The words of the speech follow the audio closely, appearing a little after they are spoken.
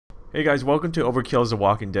Hey guys, welcome to Overkill as The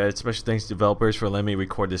Walking Dead. Special thanks to developers for letting me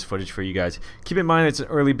record this footage for you guys. Keep in mind it's an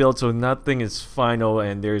early build, so nothing is final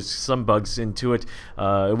and there's some bugs into it.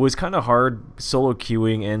 It was kind of hard solo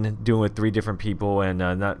queuing and doing with 3 different people and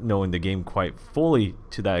not knowing the game quite fully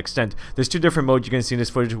to that extent. There's 2 different modes you're going to see in this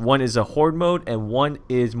footage. One is a Horde mode and one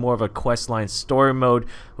is more of a questline story mode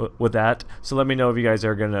with that. So let me know if you guys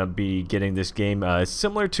are going to be getting this game.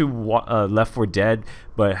 Similar to Left 4 Dead,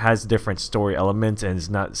 but it has different story elements and it's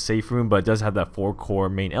not safe room, but it does have that 4 core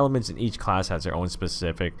main elements, and each class has their own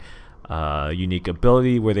specific unique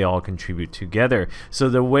ability where they all contribute together. So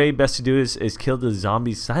the way best to do this is kill the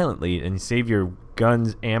zombies silently and save your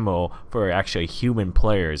guns ammo for actually human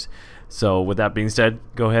players. So with that being said,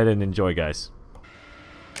 go ahead and enjoy, guys.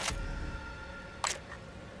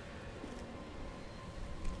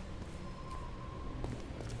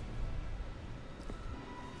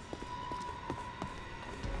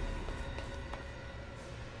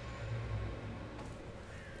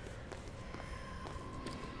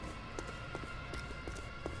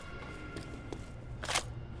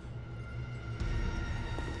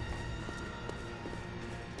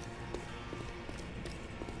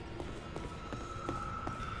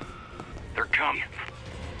 They're coming.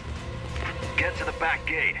 Get to the back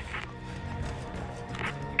gate.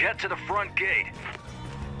 Get to the front gate.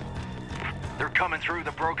 They're coming through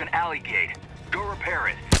the broken alley gate. Go repair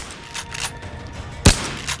it.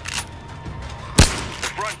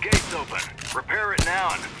 The front gate's open. Repair it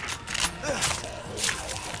now and...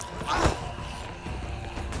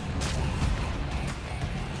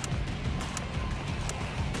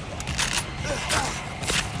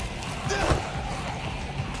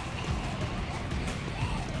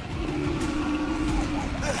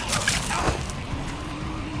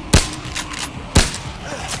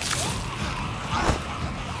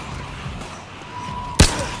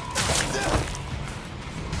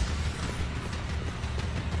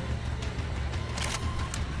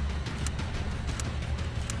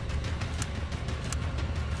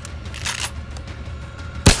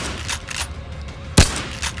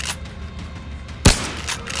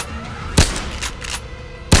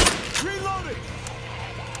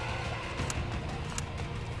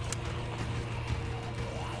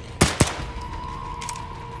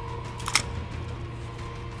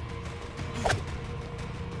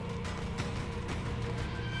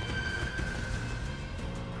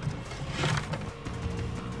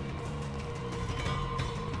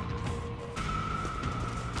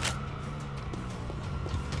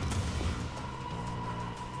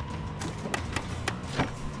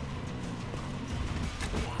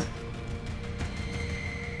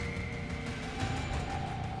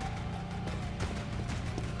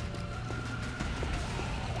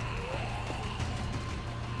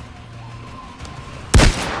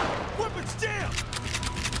 Down!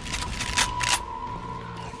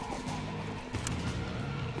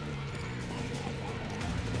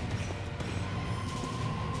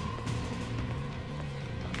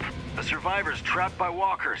 The survivors trapped by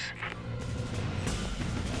walkers.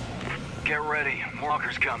 Get ready, more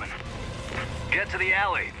walkers coming. Get to the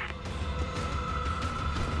alley.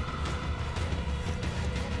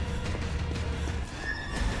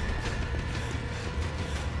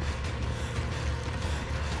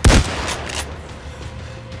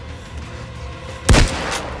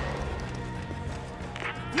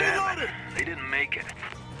 Damn it, they didn't make it.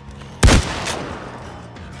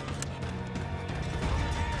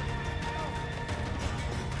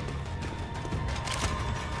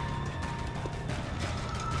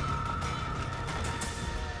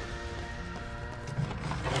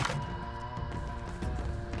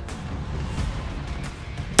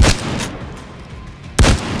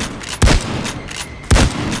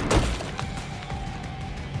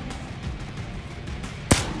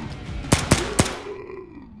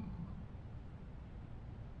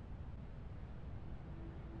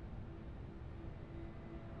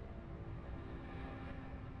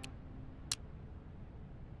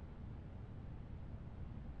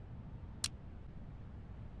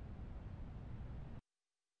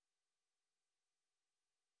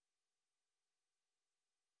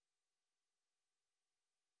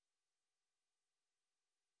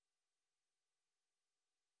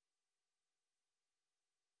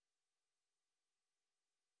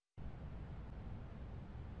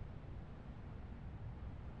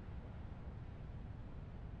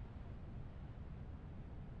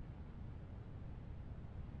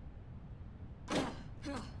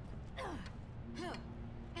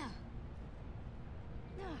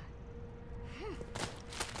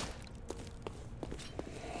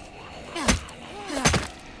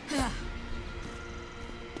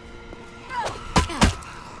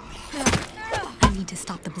 to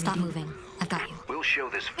stop the bleeding. Stop moving. I've got you. We'll show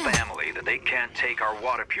this family that they can't take our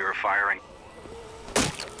water purifier and...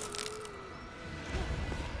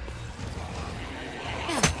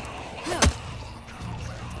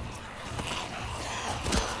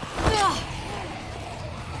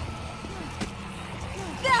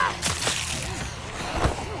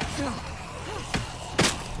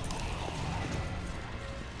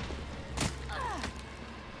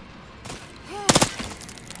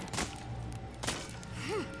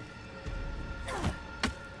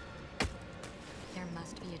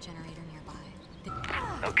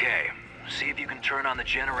 Okay, see if you can turn on the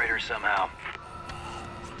generator somehow.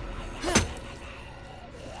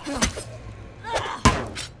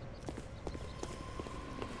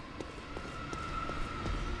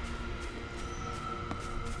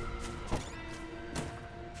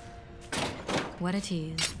 What a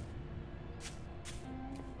tease.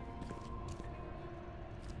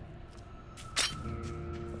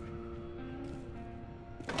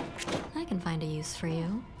 I can find a use for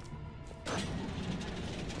you.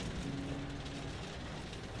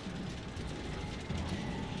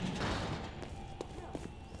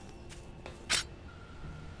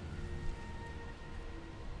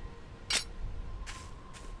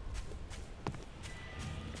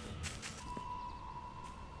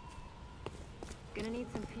 Gonna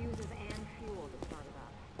need some fuses and fuel to start it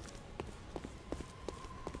up.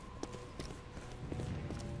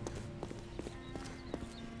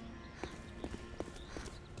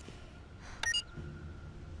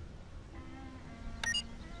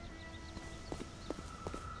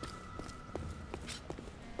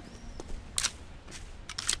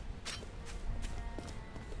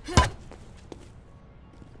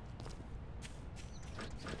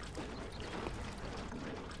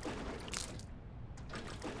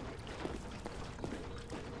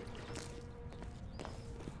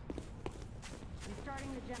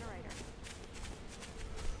 Restarting the generator.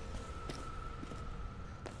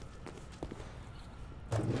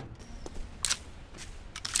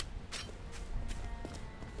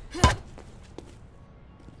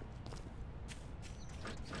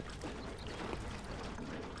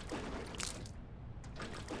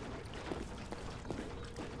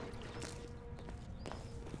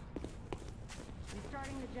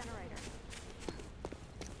 Restarting the generator.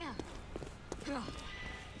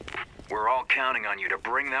 We're all counting on you to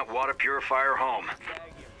bring that water purifier home.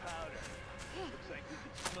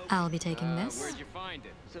 I'll be taking this. Where'd you find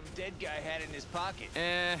it? Some dead guy had it in his pocket.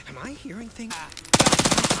 Am I hearing things?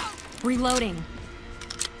 Reloading. Am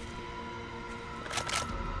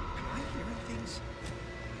I hearing things?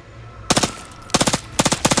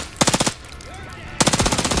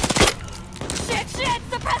 Shit!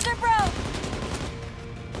 Suppressor broke!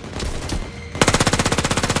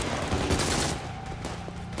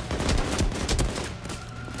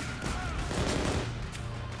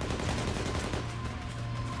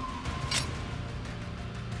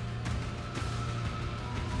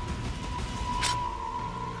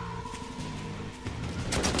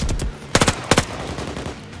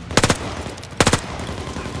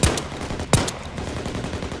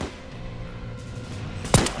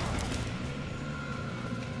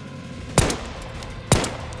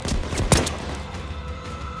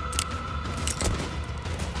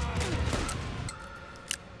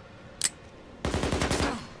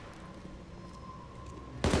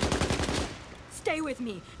 Stay with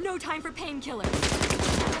me. No time for painkillers.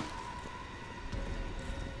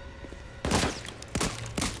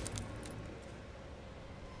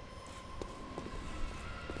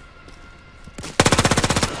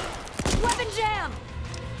 Weapon jam!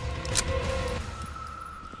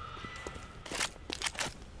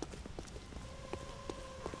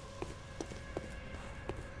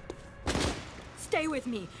 Stay with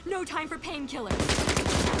me. No time for painkillers.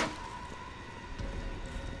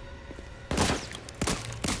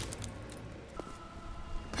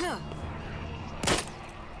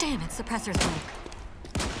 Damn it, suppressor's broke.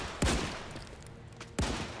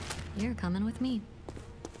 You're coming with me.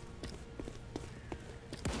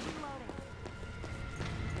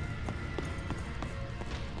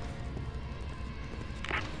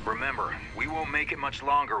 Remember, we won't make it much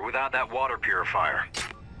longer without that water purifier.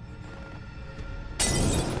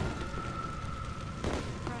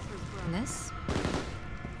 This?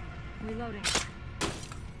 Reloading.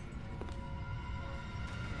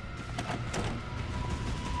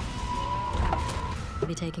 I'll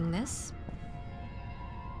be taking this.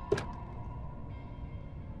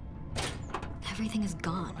 Everything is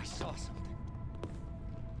gone. I saw something.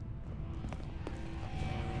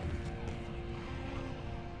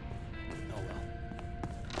 Oh well.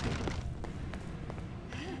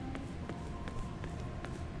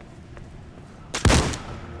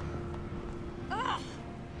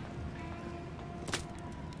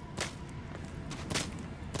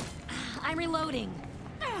 Reloading.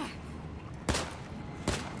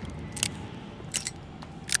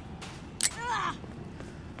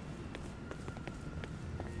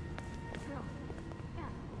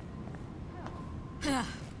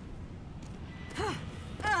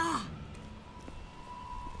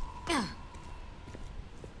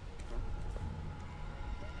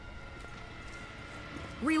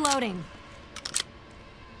 Reloading.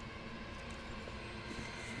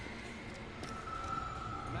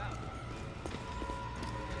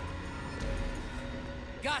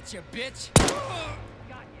 Gotcha, bitch.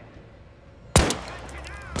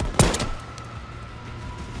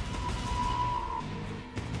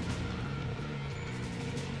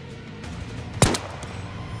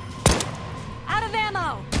 Out of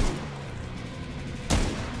ammo.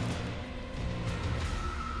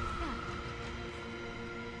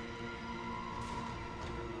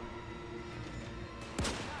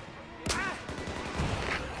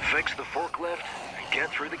 Fix the forklift and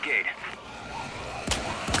get through the gate.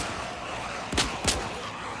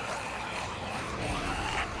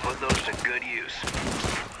 Put those to good use.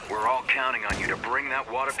 We're all counting on you to bring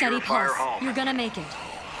that water Steady purifier pulse. home. You're gonna make it.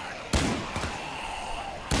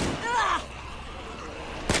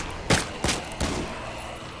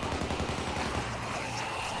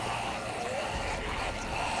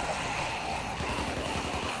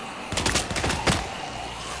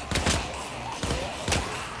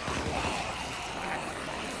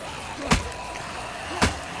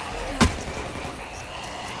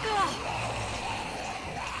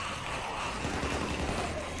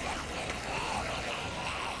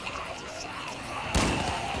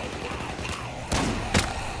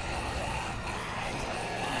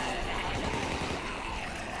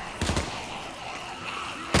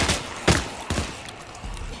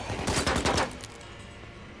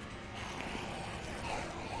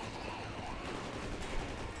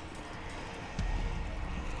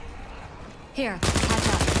 Here, catch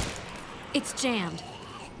up. It's jammed.